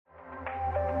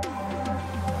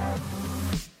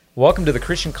Welcome to the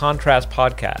Christian Contrast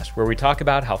podcast, where we talk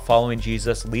about how following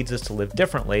Jesus leads us to live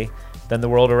differently than the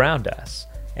world around us.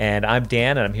 And I'm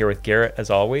Dan, and I'm here with Garrett as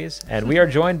always, and we are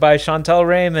joined by Chantel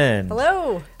Raymond.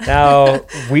 Hello. Now,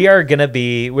 we're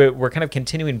kind of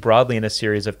continuing broadly in a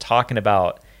series of talking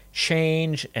about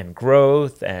change and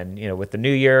growth, and with the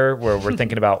new year, where we're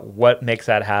thinking about what makes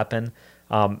that happen.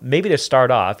 Maybe to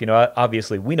start off,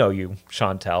 obviously we know you,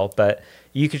 Chantel, but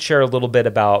you could share a little bit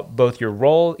about both your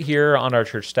role here on our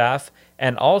church staff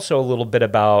and also a little bit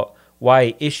about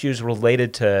why issues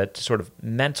related to sort of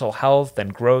mental health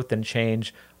and growth and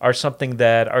change are something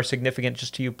that are significant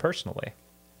just to you personally.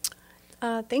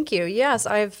 Thank you. Yes,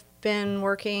 I've been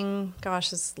working,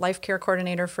 as life care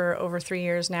coordinator for over 3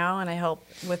 years now, and I help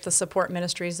with the support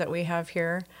ministries that we have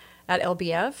here at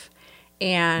LBF.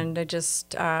 And I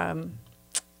just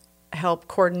help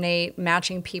coordinate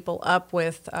matching people up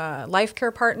with life care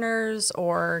partners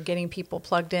or getting people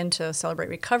plugged into Celebrate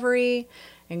Recovery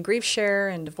and Grief Share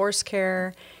and Divorce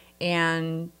Care,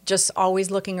 and just always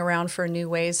looking around for new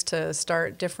ways to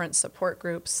start different support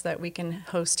groups that we can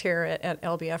host here at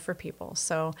LBF for people.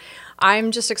 So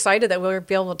I'm just excited that we'll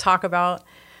be able to talk about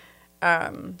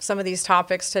some of these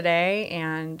topics today.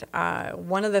 And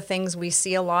one of the things we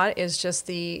see a lot is just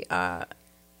the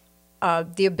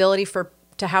ability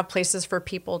to have places for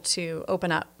people to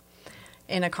open up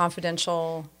in a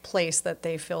confidential place that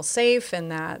they feel safe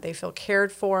and that they feel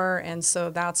cared for. And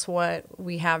so that's what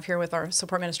we have here with our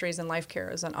support ministries and life care,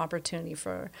 is an opportunity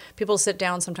for people to sit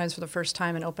down sometimes for the first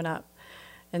time and open up.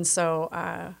 And so,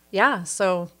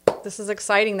 so this is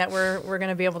exciting that we're going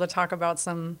to be able to talk about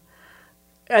some,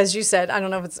 as you said, I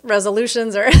don't know if it's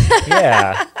resolutions or...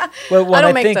 Yeah. Well, I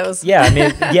don't make those.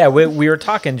 Yeah, we were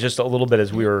talking just a little bit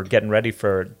as we were getting ready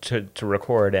to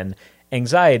record, and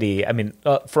anxiety,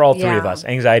 for all three of us,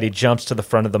 anxiety jumps to the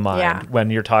front of the mind when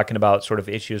you're talking about sort of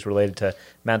issues related to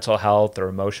mental health or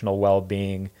emotional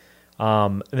well-being.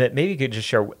 That maybe you could just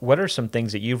share, what are some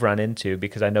things that you've run into,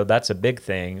 because I know that's a big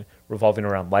thing revolving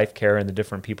around life care and the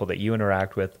different people that you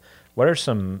interact with. What are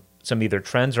some either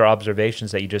trends or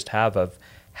observations that you just have of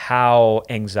how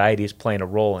anxiety is playing a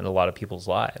role in a lot of people's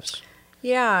lives?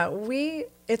 Yeah,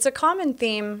 it's a common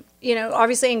theme.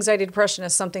 Obviously anxiety, depression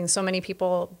is something so many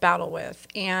people battle with,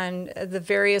 and the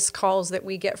various calls that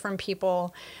we get from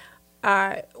people,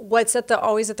 what's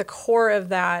always at the core of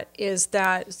that is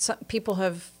that some people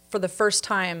have, for the first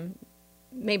time,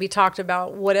 maybe talked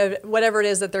about whatever it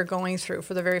is that they're going through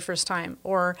for the very first time,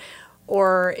 or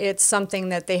it's something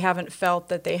that they haven't felt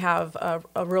that they have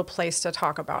a real place to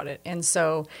talk about it. And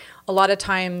so a lot of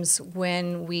times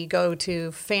when we go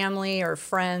to family or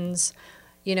friends,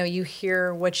 you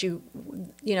hear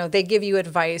they give you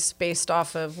advice based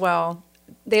off of, well,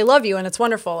 they love you and it's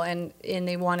wonderful and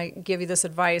they want to give you this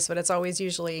advice, but it's always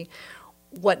usually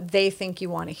what they think you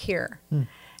want to hear.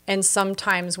 And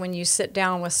sometimes when you sit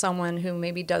down with someone who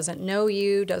maybe doesn't know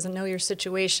you, doesn't know your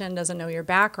situation, doesn't know your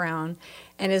background,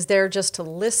 and is there just to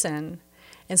listen,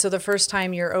 and so the first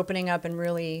time you're opening up and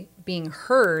really being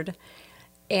heard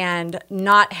and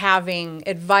not having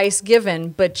advice given,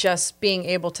 but just being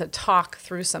able to talk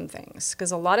through some things.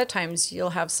 Because a lot of times you'll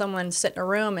have someone sit in a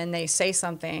room and they say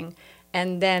something,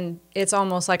 and then it's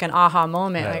almost like an aha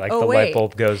moment. Yeah, like the light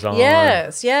bulb goes on.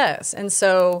 Yes. And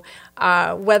so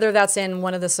whether that's in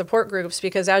one of the support groups,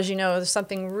 because as you know, there's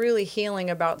something really healing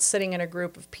about sitting in a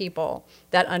group of people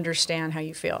that understand how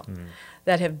you feel,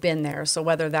 that have been there. So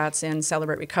whether that's in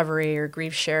Celebrate Recovery or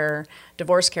Grief Share,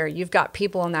 Divorce Care, you've got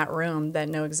people in that room that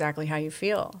know exactly how you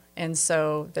feel. And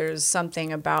so there's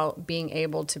something about being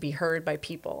able to be heard by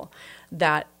people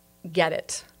that get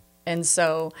it. And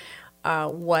so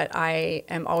what I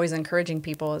am always encouraging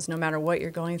people is, no matter what you're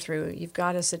going through, you've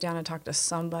got to sit down and talk to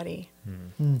somebody.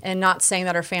 And not saying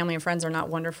that our family and friends are not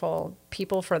wonderful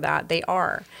people for that. They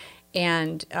are.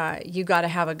 And you got to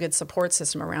have a good support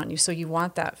system around you. So you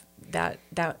want that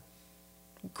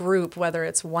group, whether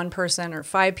it's one person or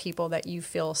 5 people, that you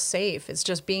feel safe. It's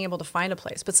just being able to find a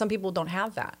place. But some people don't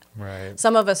have that. Right.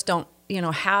 Some of us don't,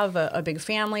 have a big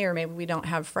family, or maybe we don't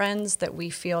have friends that we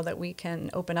feel that we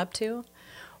can open up to.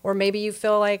 Or maybe you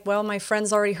feel like, well, my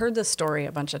friend's already heard this story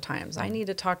a bunch of times. I need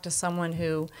to talk to someone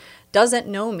who doesn't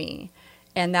know me,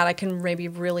 and that I can maybe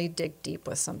really dig deep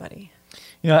with somebody.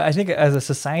 I think as a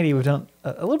society, we've done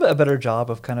a little bit a better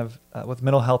job of kind of with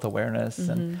mental health awareness.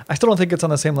 And I still don't think it's on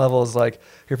the same level as like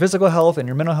your physical health and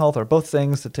your mental health are both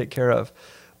things to take care of.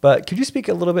 But could you speak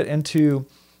a little bit into,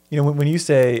 when you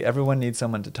say everyone needs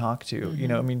someone to talk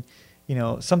to,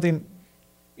 something,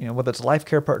 whether it's a life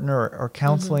care partner or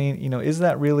counseling, is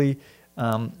that really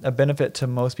a benefit to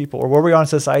most people? Or where we are in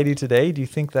society today, do you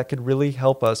think that could really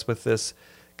help us with this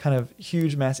kind of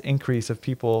huge mass increase of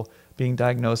people being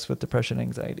diagnosed with depression and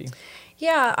anxiety?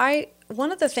 Yeah,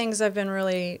 one of the things I've been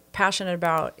really passionate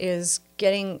about is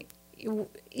getting,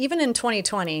 even in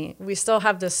 2020, we still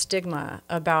have this stigma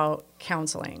about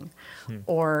counseling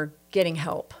or getting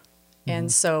help.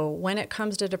 And so when it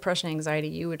comes to depression and anxiety,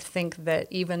 you would think that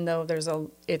even though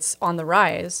it's on the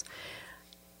rise,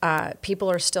 people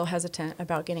are still hesitant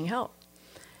about getting help.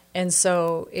 And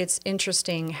so it's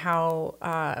interesting how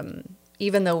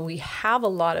even though we have a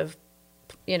lot of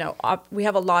we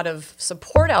have a lot of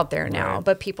support out there now, right,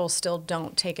 but people still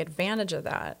don't take advantage of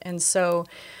that. And so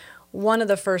one of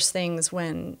the first things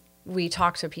when we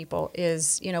talk to people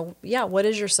is, what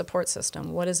is your support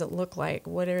system? What does it look like?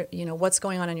 What's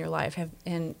going on in your life?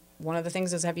 And one of the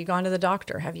things is, have you gone to the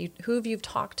doctor? Who have you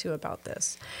talked to about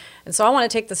this? And so I want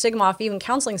to take the stigma off even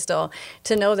counseling still,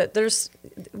 to know that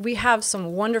we have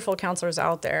some wonderful counselors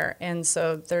out there. And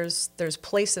so there's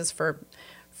places for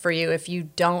you if you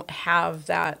don't have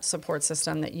that support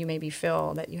system that you maybe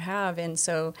feel that you have. And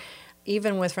so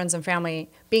even with friends and family,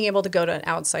 being able to go to an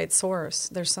outside source,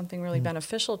 there's something really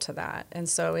beneficial to that. And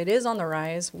so it is on the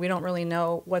rise. We don't really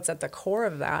know what's at the core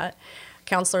of that.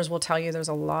 Counselors will tell you there's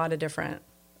a lot of different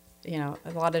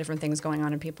things going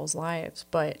on in people's lives.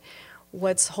 But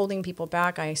what's holding people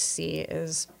back, I see,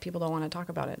 is people don't want to talk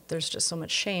about it. There's just so much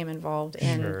shame involved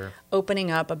in opening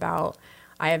up about,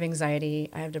 I have anxiety,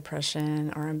 I have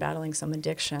depression, or I'm battling some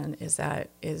addiction.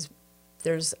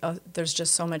 There's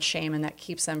just so much shame, and that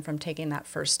keeps them from taking that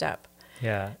first step.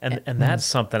 Yeah, and that's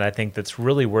something I think that's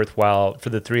really worthwhile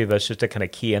for the three of us just to kind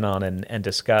of key in on and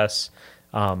discuss,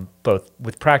 both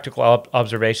with practical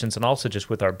observations and also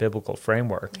just with our biblical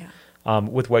framework. Yeah.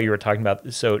 With what you were talking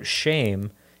about, so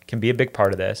shame can be a big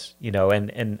part of this,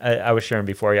 and I was sharing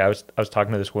before, I was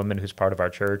talking to this woman who's part of our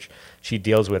church. She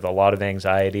deals with a lot of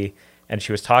anxiety, and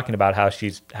she was talking about how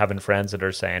she's having friends that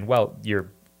are saying, well,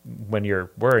 when you're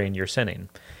worrying, you're sinning.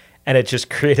 And it just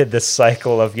created this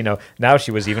cycle of, now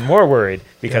she was even more worried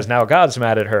because now God's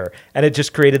mad at her. And it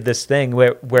just created this thing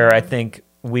where I think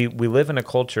we live in a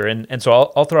culture, and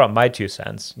so I'll throw out my 2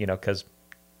 cents, because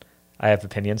I have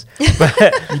opinions.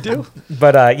 But, you do?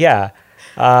 But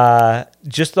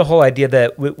just the whole idea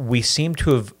that we seem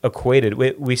to have equated,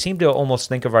 we seem to almost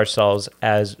think of ourselves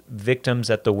as victims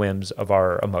at the whims of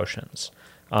our emotions.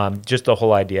 Just the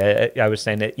whole idea, I was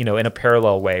saying that, in a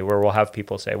parallel way where we'll have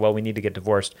people say, well, we need to get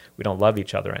divorced. We don't love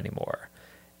each other anymore.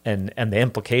 And the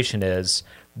implication is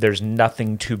there's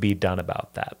nothing to be done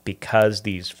about that because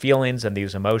these feelings and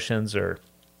these emotions or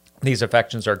these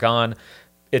affections are gone.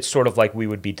 It's sort of like we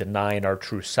would be denying our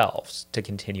true selves to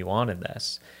continue on in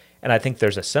this. And I think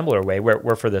there's a similar way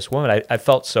where for this woman, I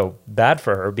felt so bad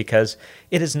for her because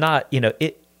it is not,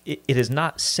 it is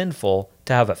not sinful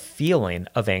to have a feeling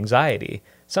of anxiety.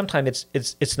 Sometimes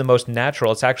it's the most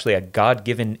natural. It's actually a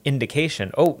God-given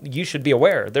indication. Oh, you should be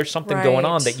aware. There's something going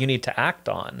on that you need to act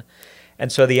on.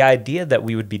 And so the idea that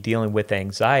we would be dealing with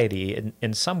anxiety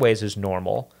in some ways is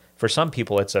normal. For some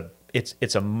people, it's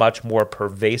a much more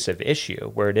pervasive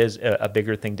issue where it is a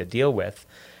bigger thing to deal with.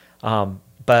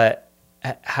 But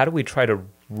how do we try to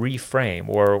reframe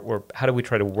or how do we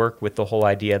try to work with the whole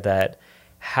idea that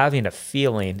having a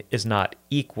feeling is not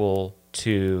equal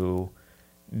to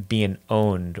being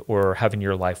owned or having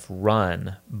your life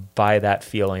run by that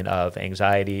feeling of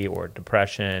anxiety or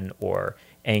depression or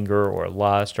anger or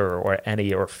lust or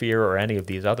fear or any of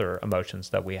these other emotions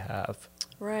that we have?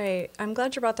 Right. I'm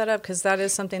glad you brought that up because that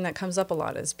is something that comes up a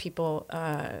lot is people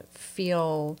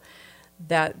feel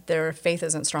that their faith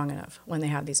isn't strong enough when they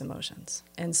have these emotions.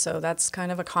 And so that's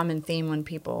kind of a common theme when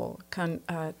people come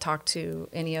talk to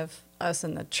any of us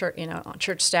in the church,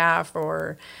 church staff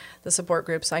or the support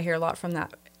groups. I hear a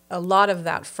lot of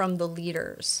that from the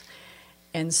leaders.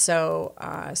 And so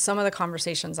some of the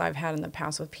conversations I've had in the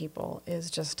past with people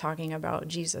is just talking about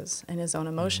Jesus and his own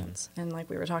emotions. Mm-hmm. And like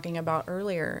we were talking about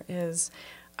earlier is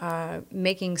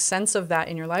making sense of that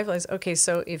in your life. Like, okay,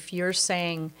 so if you're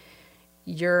saying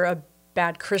you're a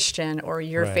bad Christian or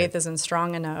your faith isn't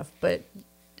strong enough, but,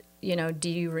 do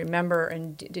you remember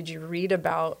and did you read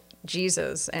about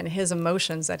Jesus and his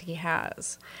emotions that he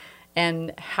has?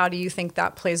 And how do you think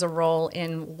that plays a role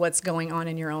in what's going on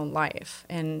in your own life?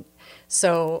 And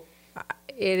so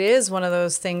it is one of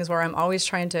those things where I'm always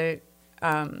trying to,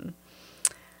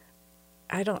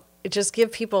 just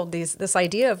give people this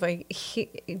idea of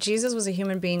Jesus was a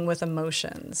human being with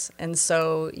emotions. And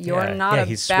so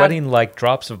he's sweating like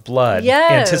drops of blood,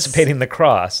 anticipating the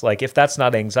cross. Like if that's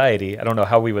not anxiety, I don't know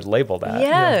how we would label that.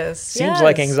 Yes. Seems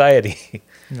like anxiety.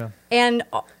 Yeah. And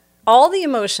all the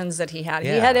emotions that he had.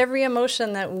 Yeah. He had every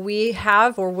emotion that we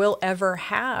have or will ever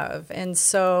have. And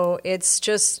so it's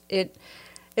just,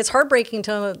 it's heartbreaking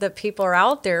to know that people are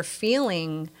out there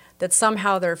feeling that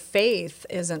somehow their faith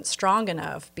isn't strong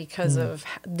enough because of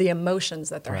the emotions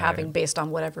that they're having based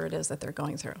on whatever it is that they're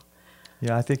going through.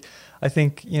 Yeah, I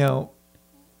think, you know,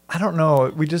 I don't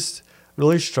know. We just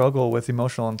really struggle with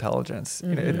emotional intelligence.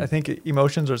 You know, I think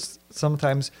emotions are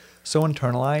sometimes so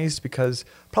internalized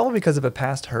probably because of a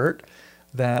past hurt,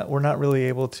 that we're not really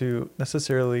able to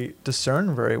necessarily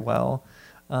discern very well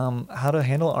how to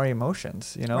handle our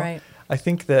emotions. You know, Right. I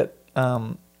think that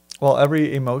while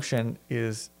every emotion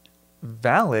is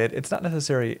valid, it's not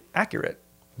necessarily accurate.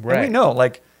 Right. And we know,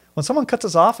 like, when someone cuts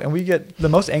us off and we get the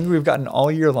most angry we've gotten all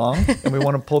year long, and we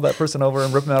want to pull that person over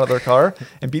and rip them out of their car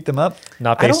and beat them up.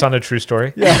 Not based on a true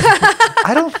story. Yeah.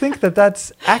 I don't think that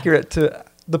that's accurate to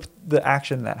the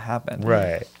action that happened.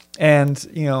 Right. And,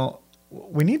 you know,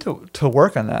 we need to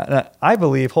work on that. And I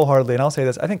believe wholeheartedly, and I'll say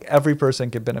this, I think every person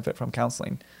can benefit from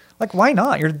counseling. Like, why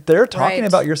not? You're there talking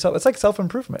about yourself. It's like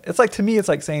self-improvement. It's like, to me, it's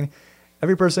like saying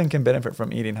every person can benefit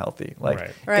from eating healthy.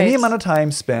 Like, any amount of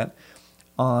time spent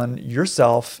on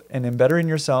yourself and in bettering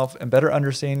yourself and better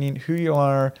understanding who you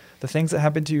are, the things that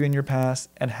happened to you in your past,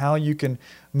 and how you can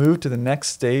move to the next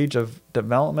stage of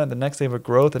development, the next stage of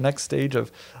growth, the next stage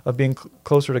of being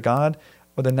closer to God,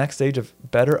 or the next stage of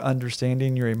better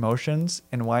understanding your emotions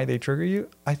and why they trigger you,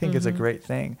 I think is a great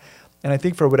thing. And I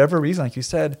think for whatever reason, like you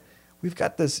said, we've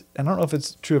got this, and I don't know if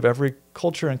it's true of every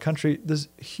culture and country, this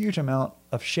huge amount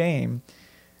of shame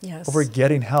over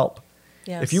getting help.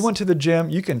 Yes. If you went to the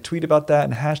gym, you can tweet about that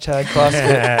and hashtag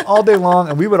CrossFit all day long,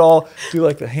 and we would all do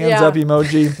like the hands up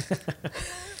emoji.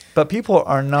 But people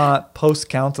are not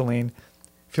post-counseling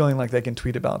feeling like they can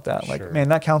tweet about that. Like, man,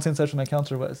 that counseling session my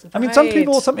counselor was. I mean, some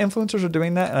influencers are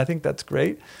doing that, and I think that's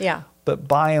great. Yeah. But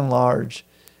by and large,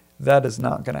 that is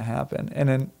not going to happen.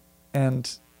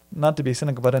 And not to be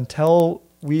cynical, but until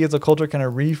we as a culture kind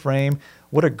of reframe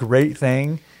what a great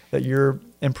thing that you're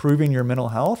improving your mental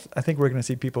health, I think we're going to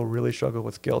see people really struggle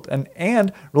with guilt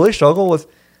and really struggle with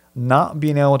not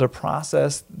being able to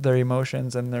process their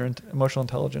emotions, and their emotional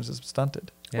intelligence is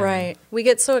stunted. Yeah. Right. We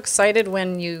get so excited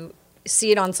when you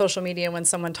see it on social media when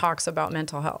someone talks about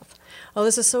mental health. Oh,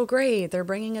 this is so great. They're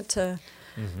bringing it to,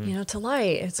 you know, to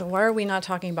light. So why are we not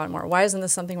talking about it more? Why isn't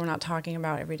this something we're not talking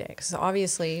about every day? Because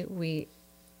obviously we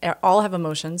all have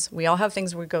emotions. We all have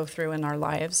things we go through in our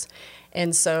lives.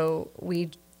 And so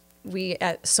we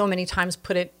at so many times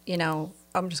put it, you know,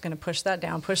 I'm just going to push that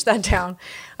down.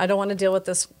 I don't want to deal with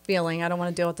this feeling. I don't want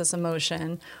to deal with this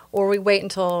emotion. Or we wait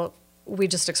until we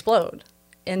just explode.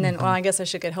 And then, well, I guess I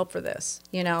should get help for this,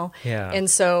 you know? Yeah. And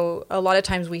so a lot of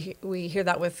times we hear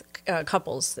that with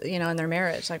couples, you know, in their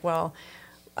marriage. Like, well,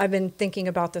 I've been thinking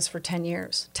about this for 10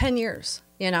 years. 10 years,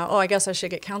 you know? Oh, I guess I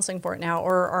should get counseling for it now.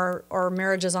 Or our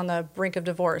marriage is on the brink of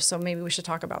divorce, so maybe we should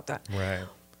talk about that. Right.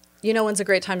 You know when's a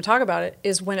great time to talk about it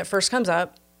is when it first comes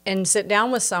up, and sit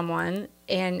down with someone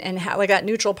and have like that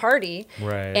neutral party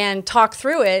and talk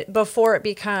through it before it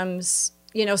becomes,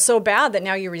 you know, so bad that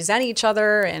now you resent each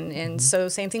other. And so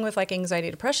same thing with like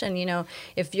anxiety, depression, you know,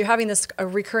 if you're having a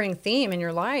recurring theme in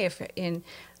your life, and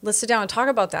let's sit down and talk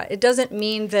about that. It doesn't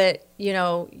mean that, you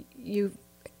know, you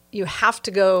have to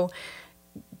go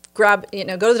go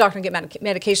to the doctor and get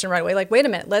medication right away. Like, wait a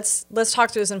minute, let's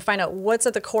talk through this and find out what's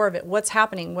at the core of it, what's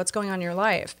happening, what's going on in your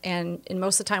life. And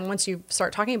most of the time, once you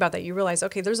start talking about that, you realize,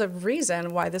 okay, there's a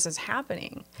reason why this is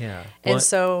happening. Yeah. And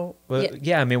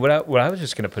I mean, what I was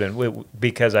just going to put in,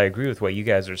 because I agree with what you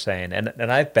guys are saying,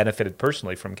 and I've benefited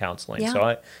personally from counseling. Yeah.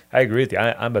 So I agree with you.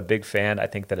 I'm a big fan. I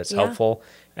think that it's helpful.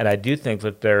 And I do think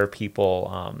that there are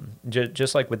people,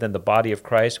 just like within the body of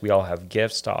Christ, we all have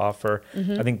gifts to offer.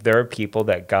 I think there are people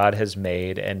that God has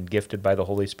made and gifted by the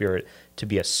Holy Spirit to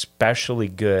be especially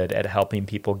good at helping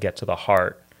people get to the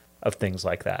heart of things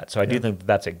like that. So I do think that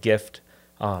that's a gift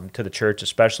to the church,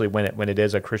 especially when it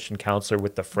is a Christian counselor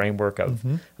with the framework of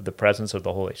the presence of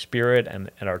the Holy Spirit and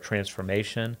our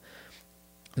transformation.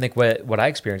 I think what I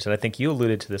experienced, and I think you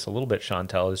alluded to this a little bit,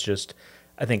 Chantel, is just,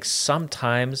 I think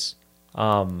sometimes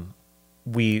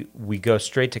we go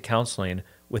straight to counseling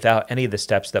without any of the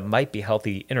steps that might be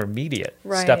healthy intermediate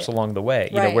steps along the way.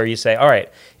 You know, where you say, all right,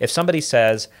 if somebody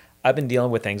says, I've been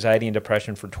dealing with anxiety and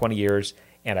depression for 20 years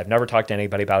and I've never talked to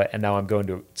anybody about it, and now I'm going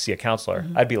to see a counselor,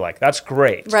 I'd be like, that's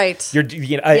great. Right.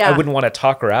 I wouldn't want to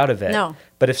talk her out of it. No.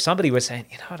 But if somebody was saying,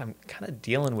 you know what, I'm kind of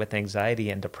dealing with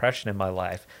anxiety and depression in my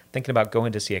life, thinking about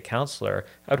going to see a counselor,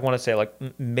 I'd want to say, like,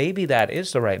 maybe that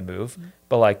is the right move.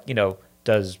 But, like, you know,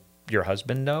 does your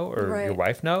husband know or your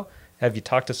wife know? Have you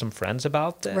talked to some friends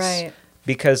about this? Right.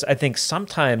 Because I think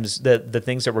sometimes the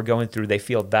things that we're going through, they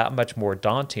feel that much more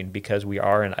daunting because we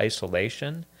are in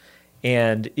isolation.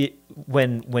 And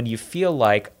when you feel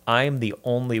like I'm the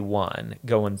only one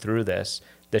going through this,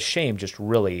 the shame just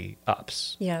really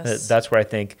ups. Yes. That's where I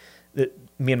think that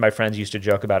me and my friends used to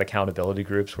joke about accountability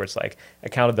groups, where it's like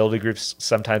accountability groups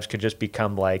sometimes could just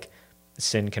become like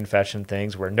sin confession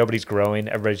things where nobody's growing,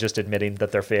 everybody's just admitting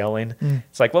that they're failing.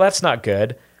 It's like, well, that's not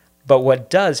good. But what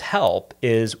does help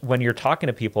is when you're talking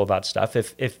to people about stuff,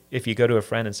 if you go to a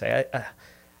friend and say,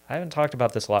 I haven't talked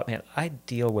about this a lot, man, I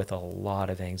deal with a lot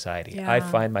of anxiety. Yeah. I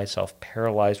find myself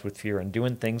paralyzed with fear and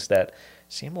doing things that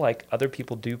seem like other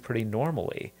people do pretty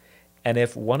normally. And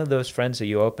if one of those friends that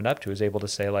you open up to is able to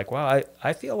say like, wow,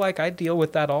 I feel like I deal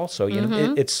with that also, you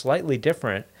know, it's slightly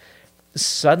different.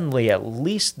 Suddenly, at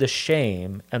least the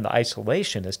shame and the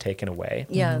isolation is taken away.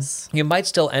 Yes. You might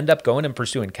still end up going and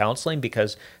pursuing counseling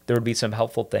because there would be some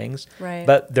helpful things. Right.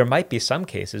 But there might be some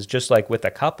cases, just like with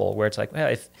a couple, where it's like,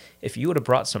 well, if you would have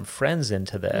brought some friends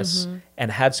into this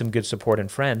and had some good support and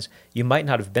friends, you might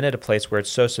not have been at a place where it's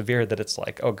so severe that it's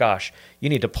like, oh gosh, you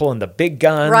need to pull in the big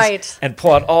guns and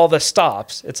pull out all the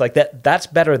stops. It's like that's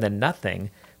better than nothing.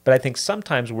 But I think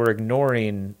sometimes we're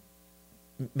ignoring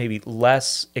maybe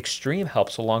less extreme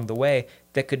helps along the way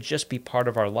that could just be part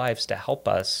of our lives to help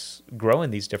us grow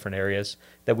in these different areas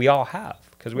that we all have,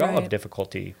 because we all have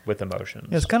difficulty with emotions.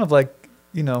 Yeah, it's kind of like,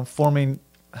 you know, forming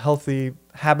healthy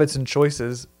habits and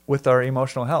choices with our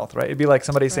emotional health, right? It'd be like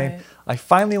somebody saying, I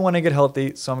finally want to get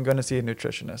healthy, so I'm going to see a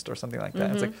nutritionist or something like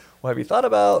that. It's like, well, have you thought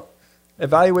about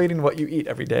evaluating what you eat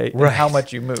every day and how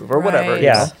much you move or whatever?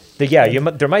 Yeah.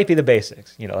 There might be the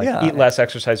basics, you know, like eat less,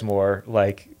 exercise more,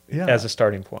 like as a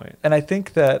starting point. And I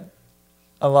think that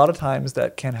a lot of times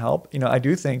that can help. You know, I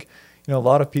do think, you know, a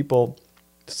lot of people,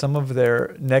 some of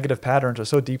their negative patterns are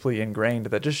so deeply ingrained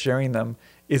that just sharing them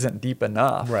isn't deep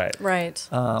enough. Right.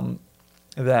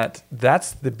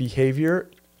 That's the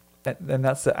behavior and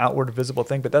that's the outward visible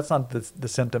thing, but that's not the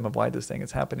symptom of why this thing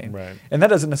is happening. Right. And that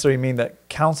doesn't necessarily mean that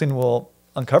counseling will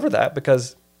uncover that,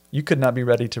 because you could not be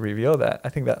ready to reveal that. I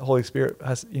think that Holy Spirit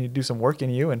has to do some work in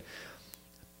you and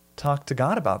talk to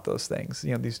God about those things,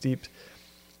 you know, these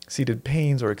deep-seated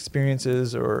pains or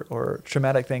experiences or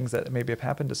traumatic things that maybe have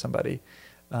happened to somebody.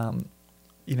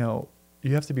 You know,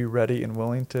 you have to be ready and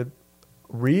willing to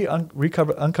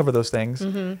uncover those things,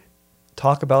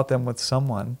 talk about them with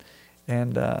someone,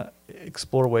 and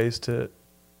explore ways to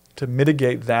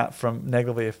mitigate that from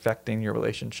negatively affecting your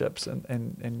relationships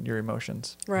and your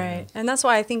emotions. Right. And that's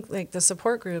why I think like the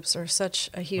support groups are such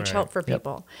a huge help for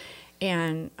people.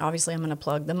 And obviously I'm going to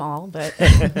plug them all, but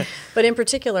but in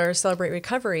particular, Celebrate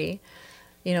Recovery,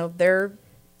 you know, the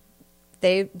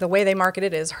way they market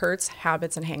it is hurts,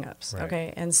 habits, and hangups.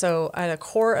 Okay. And so at the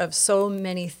core of so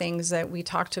many things that we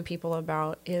talk to people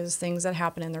about is things that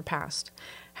happened in their past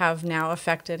have now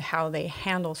affected how they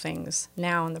handle things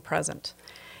now in the present.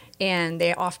 And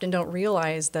they often don't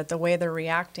realize that the way they're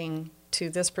reacting to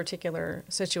this particular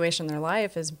situation in their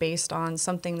life is based on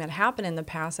something that happened in the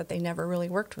past that they never really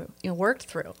worked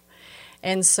through.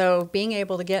 And so being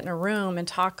able to get in a room and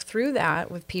talk through that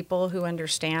with people who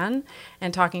understand,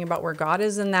 and talking about where God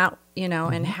is in that, you know,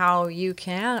 and how you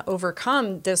can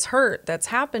overcome this hurt that's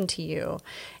happened to you,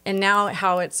 and now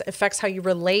how it affects how you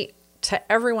relate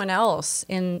to everyone else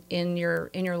in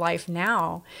your life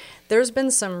now. There's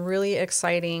been some really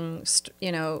exciting,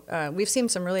 we've seen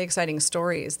some really exciting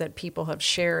stories that people have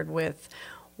shared with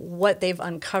what they've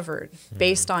uncovered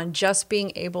based on just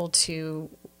being able to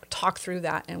talk through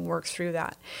that and work through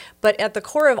that. But at the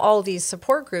core of all of these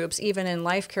support groups, even in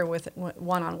Life Care with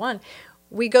one-on-one,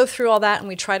 we go through all that and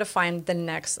we try to find the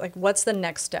next, like, what's the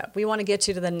next step? We want to get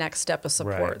you to the next step of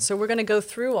support. Right. So we're going to go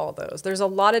through all those. There's a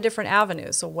lot of different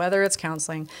avenues. So whether it's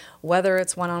counseling, whether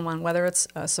it's one-on-one, whether it's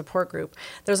a support group,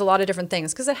 there's a lot of different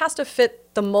things, because it has to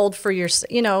fit the mold for your,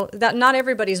 you know, that not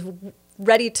everybody's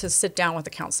ready to sit down with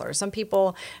a counselor. Some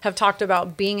people have talked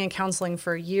about being in counseling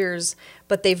for years,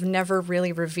 but they've never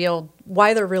really revealed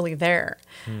why they're really there.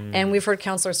 And we've heard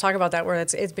counselors talk about that, where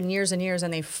it's been years and years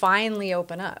and they finally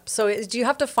open up. So you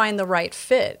have to find the right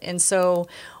fit. And so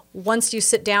once you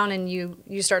sit down and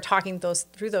you start talking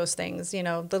through those things, you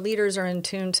know, the leaders are in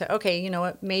tune to, okay, you know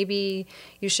what, maybe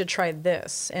you should try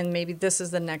this, and maybe this is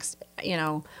the next, you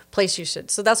know, place you should.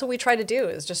 So that's what we try to do,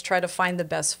 is just try to find the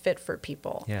best fit for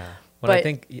people. Yeah. Well, I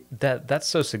think that's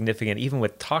so significant, even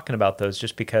with talking about those,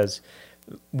 just because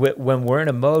when we're in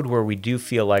a mode where we do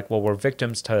feel like, well, we're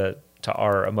victims to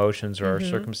our emotions or our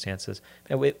circumstances,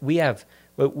 and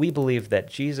we believe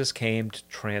that Jesus came to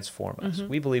transform us.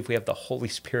 We believe we have the Holy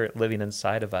Spirit living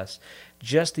inside of us.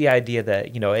 Just the idea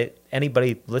that, you know,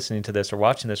 anybody listening to this or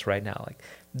watching this right now, like,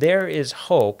 there is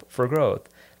hope for growth.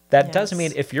 That doesn't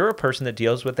mean if you're a person that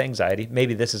deals with anxiety,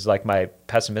 maybe this is like my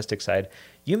pessimistic side,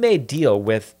 You may deal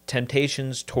with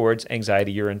temptations towards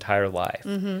anxiety your entire life,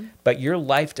 but your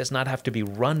life does not have to be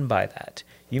run by that.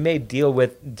 You may deal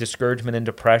with discouragement and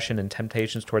depression and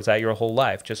temptations towards that your whole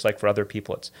life, just like for other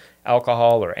people it's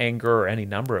alcohol or anger or any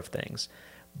number of things.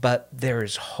 But there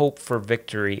is hope for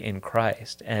victory in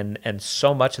Christ, and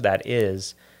so much of that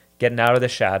is getting out of the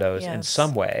shadows in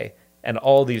some way. And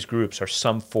all these groups are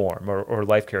some form, or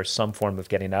Life Care is some form of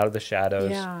getting out of the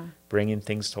shadows, bringing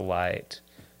things to light.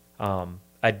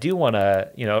 I do want to,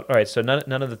 all right, so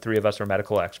none of the three of us are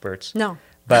medical experts. No.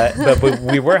 But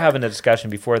we were having a discussion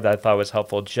before that I thought was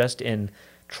helpful just in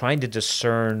trying to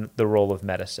discern the role of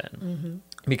medicine.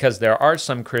 Because there are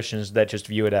some Christians that just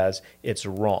view it as it's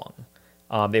wrong.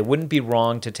 It wouldn't be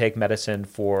wrong to take medicine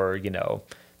for,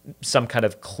 some kind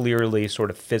of clearly sort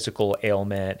of physical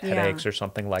ailment, headaches or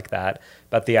something like that.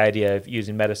 But the idea of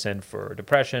using medicine for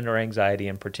depression or anxiety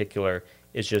in particular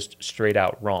is just straight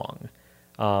out wrong.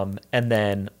 And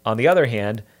then on the other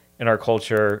hand, in our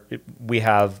culture, we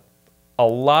have a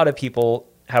lot of people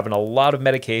having a lot of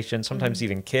medication, sometimes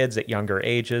even kids at younger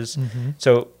ages.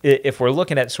 So if we're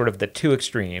looking at sort of the two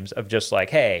extremes of just like,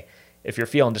 hey, if you're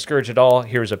feeling discouraged at all,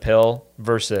 here's a pill,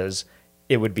 versus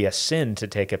it would be a sin to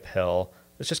take a pill.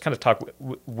 Let's just kind of talk,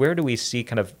 where do we see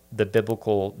kind of the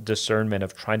biblical discernment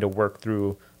of trying to work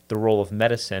through the role of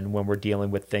medicine when we're dealing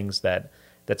with things that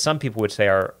some people would say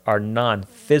are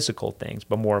non-physical things,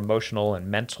 but more emotional and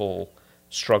mental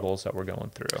struggles that we're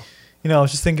going through? I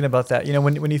was just thinking about that.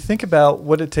 When you think about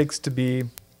what it takes to be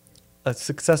a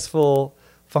successful,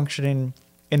 functioning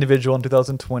individual in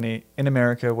 2020 in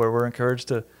America, where we're encouraged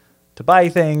to buy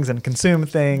things and consume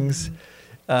things,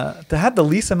 to have the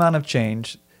least amount of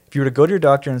change, if you were to go to your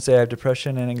doctor and say, I have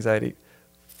depression and anxiety,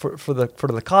 for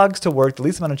the cogs to work, the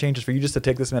least amount of change is for you just to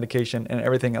take this medication and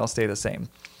everything else stay the same.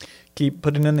 Keep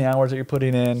putting in the hours that you're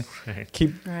putting in.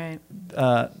 Keep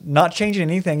not changing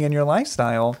anything in your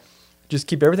lifestyle. Just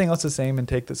keep everything else the same and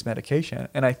take this medication.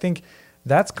 And I think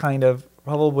that's kind of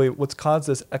probably what's caused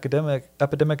this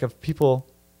epidemic of people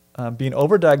being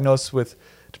overdiagnosed with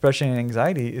depression and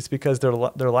anxiety, is because their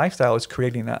lifestyle is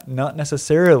creating that, not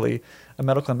necessarily a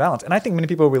medical imbalance. And I think many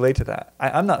people relate to that.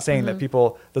 I'm not saying that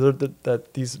people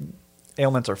that these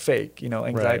ailments are fake,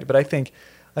 anxiety, but I think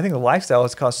the lifestyle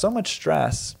has caused so much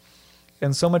stress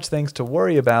and so much things to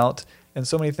worry about and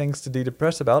so many things to be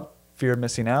depressed about. Fear of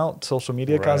missing out, social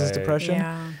media causes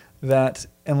depression, that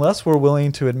unless we're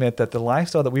willing to admit that the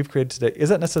lifestyle that we've created today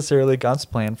isn't necessarily God's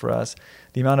plan for us,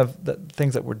 the amount of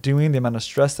things that we're doing, the amount of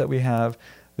stress that we have,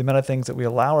 the amount of things that we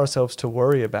allow ourselves to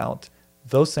worry about,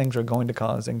 those things are going to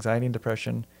cause anxiety and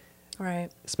depression. Right.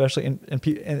 Especially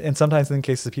and sometimes in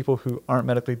cases of people who aren't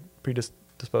medically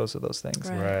predisposed to those things.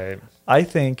 Right. I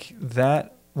think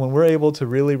that when we're able to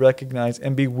really recognize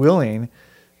and be willing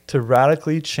to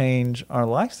radically change our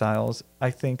lifestyles, I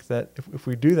think that if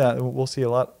we do that, we'll see a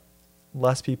lot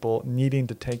less people needing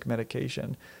to take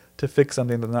medication to fix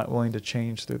something they're not willing to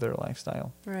change through their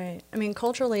lifestyle. Right. I mean,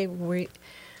 culturally,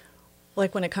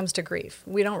 like when it comes to grief,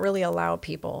 we don't really allow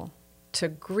people to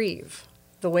grieve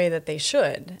the way that they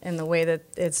should and the way that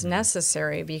it's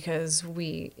necessary, because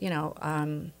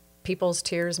people's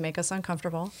tears make us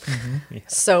uncomfortable.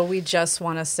 So we just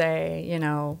want to say,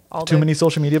 too many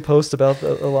social media posts about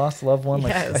a lost loved one.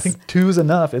 Like, I think 2 is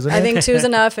enough, isn't it? I think 2 is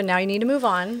enough, and now you need to move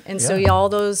on. And so all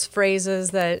those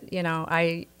phrases that,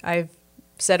 I've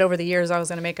said over the years, I was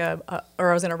going to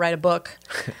I was going to write a book.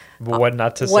 What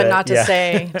not to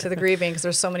say to the grieving, because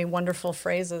there's so many wonderful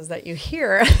phrases that you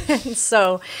hear. And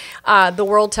so the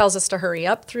world tells us to hurry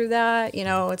up through that.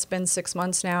 It's been 6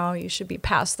 months now. You should be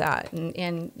past that.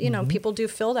 And people do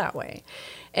feel that way.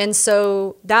 And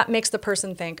so that makes the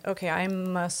person think, okay,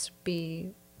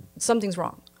 something's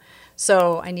wrong.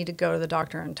 So I need to go to the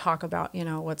doctor and talk about,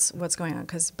 what's going on.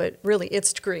 But really,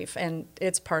 it's grief, and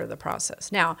it's part of the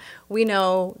process. Now, we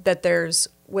know that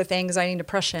with anxiety and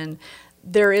depression,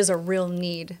 there is a real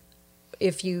need.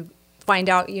 If you find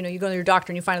out, you go to your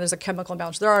doctor and you find out there's a chemical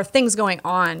imbalance, there are things going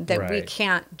on that we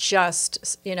can't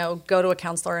just, go to a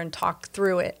counselor and talk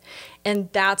through it. And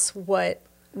that's what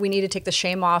we need to take the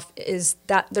shame off, is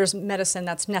that there's medicine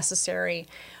that's necessary.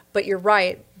 But you're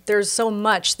right, there's so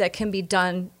much that can be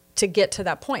done to get to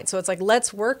that point. So it's like,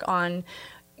 let's work on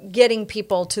getting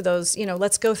people to those,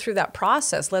 let's go through that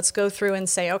process. Let's go through and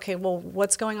say, okay, well,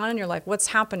 what's going on in your life? What's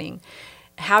happening?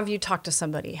 Have you talked to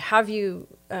somebody? Have you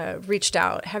reached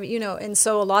out? And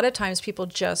so a lot of times people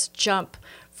just jump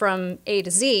from A to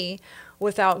Z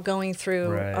without going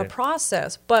through a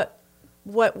process. But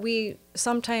what we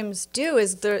sometimes do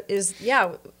is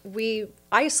we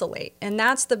isolate. And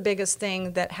that's the biggest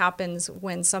thing that happens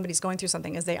when somebody's going through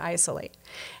something, is they isolate.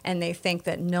 And they think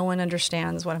that no one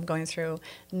understands what I'm going through.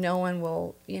 No one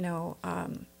will, no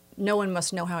one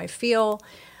must know how I feel.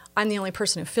 I'm the only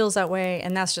person who feels that way.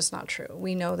 And that's just not true.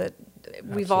 We know that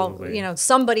we've Absolutely. all,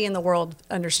 somebody in the world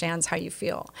understands how you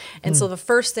feel. And so the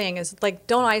first thing is, like,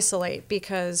 don't isolate,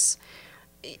 because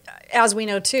as we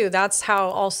know too, that's how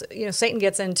also, Satan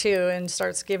gets in too and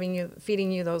starts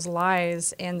feeding you those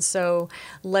lies. And so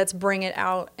let's bring it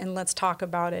out and let's talk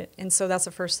about it. And so that's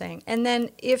the first thing. And then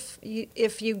if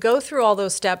you go through all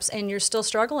those steps and you're still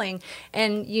struggling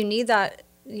and you need that,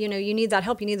 you need that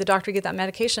help, you need the doctor to get that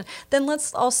medication, then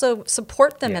let's also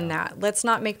support them in that. Let's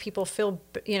not make people feel,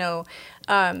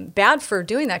 bad for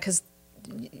doing that, because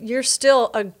you're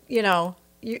still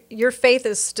your faith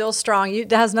is still strong.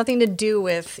 It has nothing to do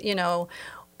with,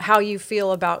 how you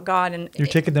feel about God. And you're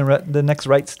taking the next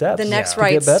right step. The next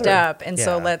right step. And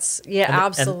so let's,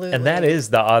 absolutely. And that is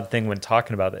the odd thing when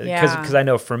talking about it. Because I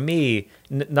know for me,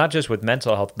 not just with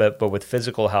mental health, but with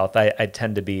physical health, I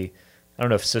tend to be, I don't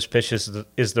know if suspicious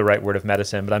is the right word of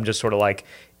medicine, but I'm just sort of like,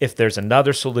 if there's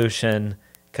another solution,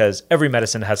 because every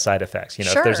medicine has side effects.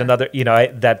 If there's another,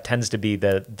 that tends to be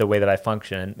the way that I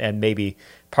function. And maybe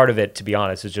part of it, to be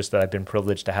honest, is just that I've been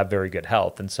privileged to have very good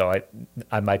health. And so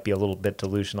I might be a little bit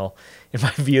delusional in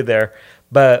my view there.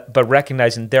 But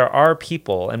recognizing there are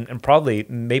people, and probably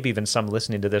maybe even some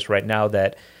listening to this right now,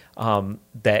 that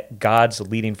God's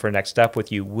leading for next step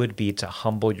with you would be to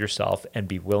humble yourself and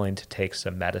be willing to take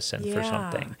some medicine for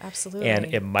something. Absolutely.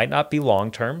 And it might not be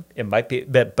long term. It might be,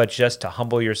 but just to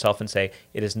humble yourself and say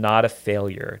it is not a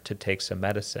failure to take some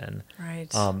medicine. Right.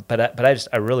 But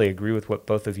I really agree with what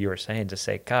both of you are saying, to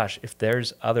say, gosh, if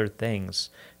there's other things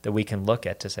that we can look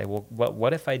at to say, well,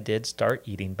 what if I did start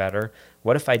eating better?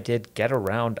 What if I did get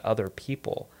around other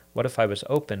people? What if I was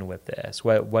open with this?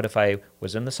 What if I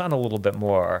was in the sun a little bit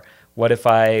more? What if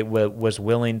I was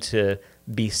willing to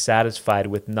be satisfied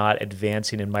with not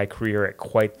advancing in my career at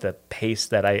quite the pace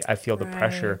that I feel the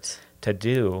pressure to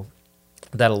do?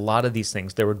 That a lot of these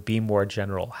things, there would be more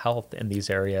general health in these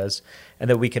areas, and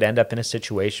that we could end up in a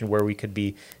situation where we could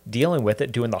be dealing with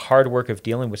it, doing the hard work of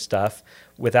dealing with stuff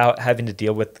without having to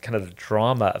deal with kind of the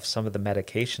drama of some of the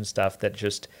medication stuff that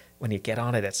just, when you get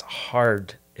on it, it's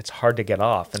hard to get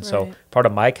off. And so part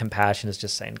of my compassion is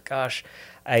just saying, gosh,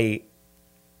 in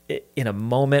a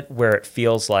moment where it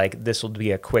feels like this will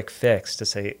be a quick fix, to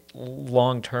say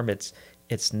long term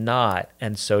it's not.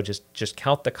 And so just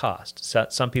count the cost. So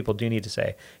some people do need to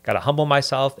say, got to humble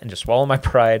myself and just swallow my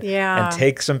pride and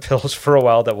take some pills for a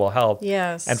while that will help.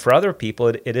 Yes. And for other people,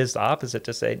 it is the opposite,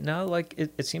 to say, no, like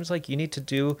it seems like you need to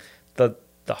do the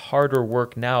harder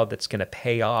work now that's going to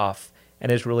pay off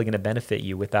and is really going to benefit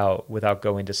you without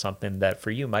going to something that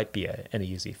for you might be an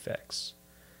easy fix.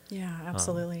 Yeah,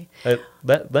 absolutely.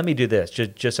 Let me do this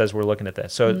just as we're looking at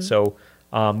this. So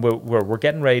we're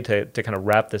getting ready to kind of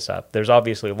wrap this up. There's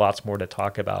obviously lots more to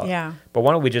talk about. Yeah. But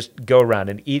why don't we just go around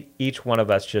and each one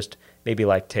of us just maybe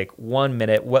like take 1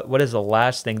 minute. What is the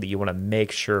last thing that you want to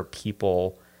make sure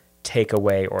people take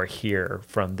away or hear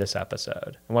from this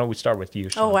episode? And why don't we start with you,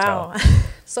 Chantel? Oh, wow.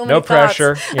 So many no thoughts.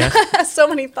 pressure. Yeah. So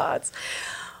many thoughts.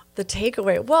 The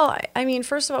takeaway. Well, I mean,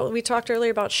 first of all, we talked earlier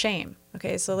about shame.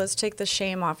 Okay, so let's take the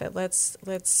shame off it. Let's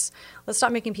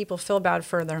stop making people feel bad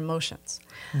for their emotions.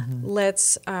 Mm-hmm.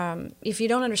 Let's if you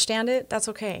don't understand it, that's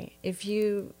okay. If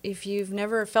you've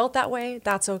never felt that way,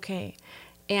 that's okay.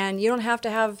 And you don't have to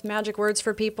have magic words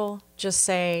for people. Just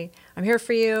say, I'm here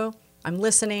for you. I'm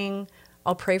listening.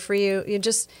 I'll pray for you.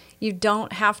 You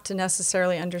don't have to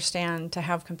necessarily understand to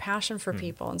have compassion for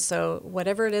people. And so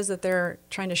whatever it is that they're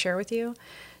trying to share with you,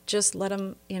 just let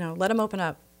them open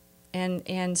up.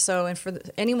 And for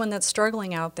anyone that's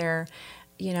struggling out there,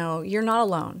 you're not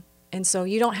alone. And so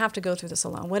you don't have to go through this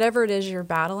alone. Whatever it is you're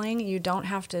battling, you don't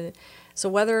have to. So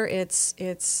whether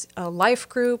it's a life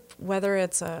group, whether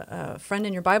it's a friend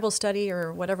in your Bible study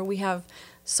or whatever, we have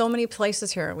so many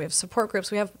places here. We have support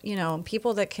groups. We have,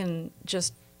 people that can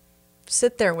just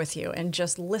sit there with you and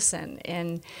just listen.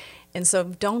 And so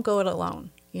don't go it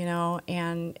alone,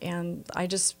 and I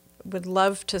just would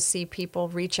love to see people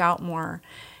reach out more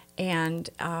and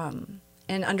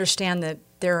understand that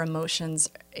their emotions,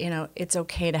 it's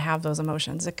okay to have those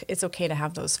emotions. It's okay to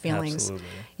have those feelings.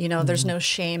 Absolutely. There's no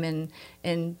shame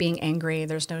in being angry.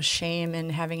 There's no shame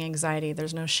in having anxiety.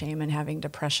 There's no shame in having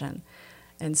depression.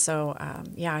 And so,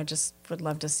 I just would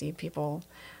love to see people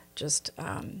just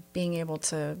being able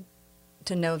to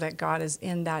know that God is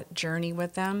in that journey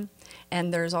with them.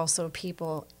 And there's also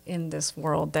people in this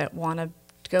world that want to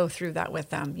go through that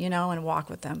with them, and walk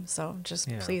with them. So just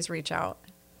please reach out.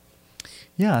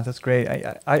 Yeah, that's great.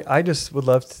 I just would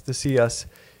love to see us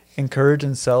encourage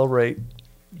and celebrate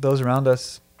those around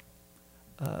us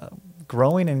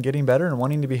growing and getting better and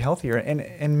wanting to be healthier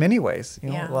in many ways.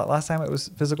 Last time it was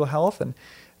physical health, and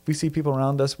we see people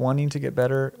around us wanting to get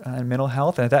better in mental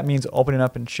health, and if that means opening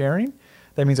up and sharing,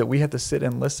 that means that we have to sit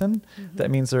and listen. Mm-hmm.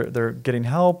 That means they're getting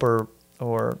help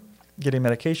or getting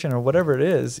medication or whatever it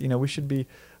is. We should be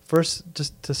first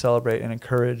just to celebrate and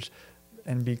encourage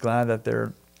and be glad that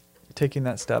they're taking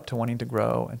that step to wanting to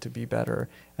grow and to be better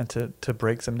and to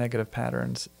break some negative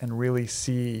patterns and really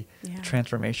see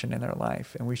transformation in their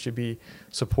life. And we should be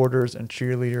supporters and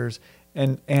cheerleaders.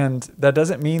 And that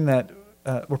doesn't mean that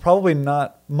we're probably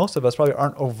not, most of us probably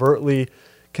aren't overtly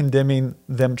condemning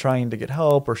them trying to get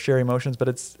help or share emotions, but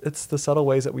it's the subtle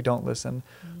ways that we don't listen,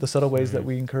 the subtle ways that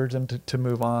we encourage them to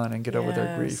move on and get over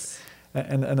their grief.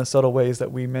 And the subtle ways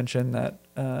that we mention that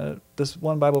this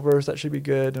one Bible verse, that should be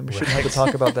good, and we shouldn't have to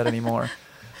talk about that anymore.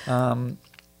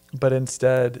 But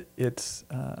instead, it's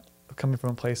coming from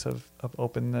a place of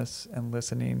openness and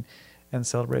listening and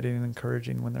celebrating and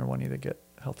encouraging when they're wanting to get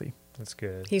healthy. That's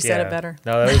good. He said it better.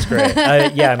 No, that was great.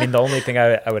 The only thing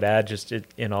I would add just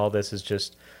in all this is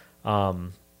just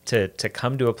to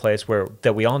come to a place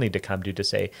that we all need to come to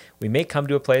say, we may come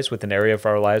to a place with an area of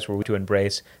our lives where we to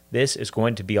embrace this is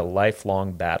going to be a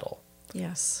lifelong battle.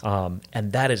 Yes.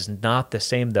 And that is not the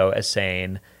same, though, as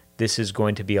saying this is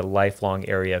going to be a lifelong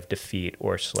area of defeat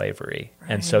or slavery.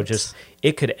 Right. And so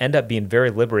it could end up being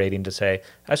very liberating to say,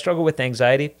 I struggle with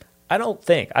anxiety. I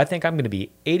think I'm going to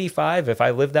be 85 if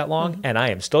I live that long, and I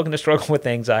am still going to struggle with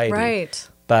anxiety. Right.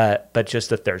 But just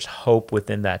that there's hope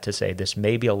within that to say this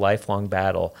may be a lifelong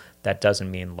battle. That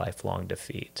doesn't mean lifelong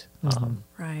defeat.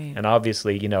 Right. And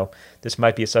obviously, this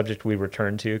might be a subject we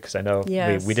return to because I know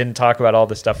we didn't talk about all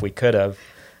the stuff we could have.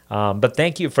 But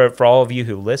thank you for all of you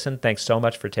who listened. Thanks so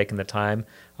much for taking the time.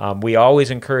 We always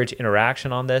encourage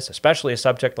interaction on this, especially a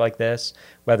subject like this,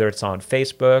 whether it's on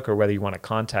Facebook or whether you want to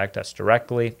contact us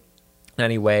directly.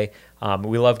 Anyway,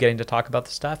 we love getting to talk about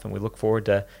the stuff, and we look forward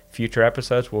to future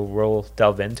episodes where we'll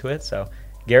delve into it. So,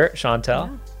 Garrett,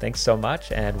 Chantel, thanks so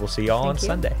much, and we'll see you all on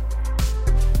Sunday.